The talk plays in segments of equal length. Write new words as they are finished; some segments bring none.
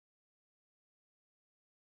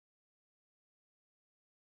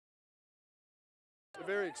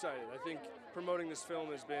Very excited. I think promoting this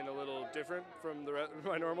film has been a little different from the rest of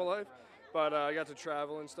my normal life, but I got to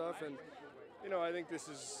travel and stuff, and I think this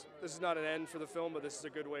is not an end for the film, but this is a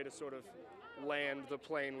good way to sort of land the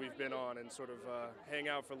plane we've been on and sort of hang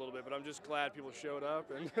out for a little bit. But I'm just glad people showed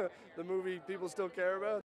up and the movie people still care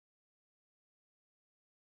about.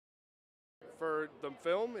 For the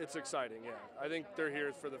film, it's exciting. Yeah, I think they're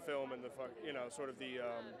here for the film and sort of the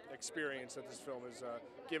experience that this film has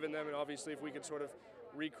given them. And obviously, if we could sort of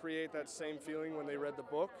recreate that same feeling when they read the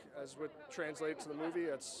book as would translate to the movie,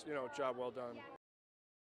 that's job well done.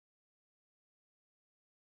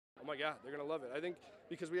 Oh my God, they're gonna love it. I think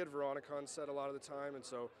because we had Veronica on set a lot of the time, and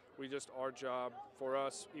so our job for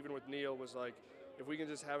us, even with Neil, was like, if we can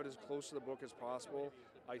just have it as close to the book as possible,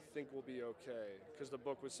 I think we'll be okay. Because the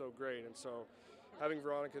book was so great, and so having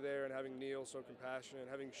Veronica there and having Neil so compassionate,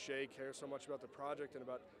 and having Shay care so much about the project and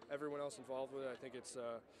about everyone else involved with it, I think it's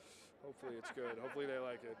hopefully it's good. Hopefully they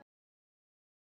like it.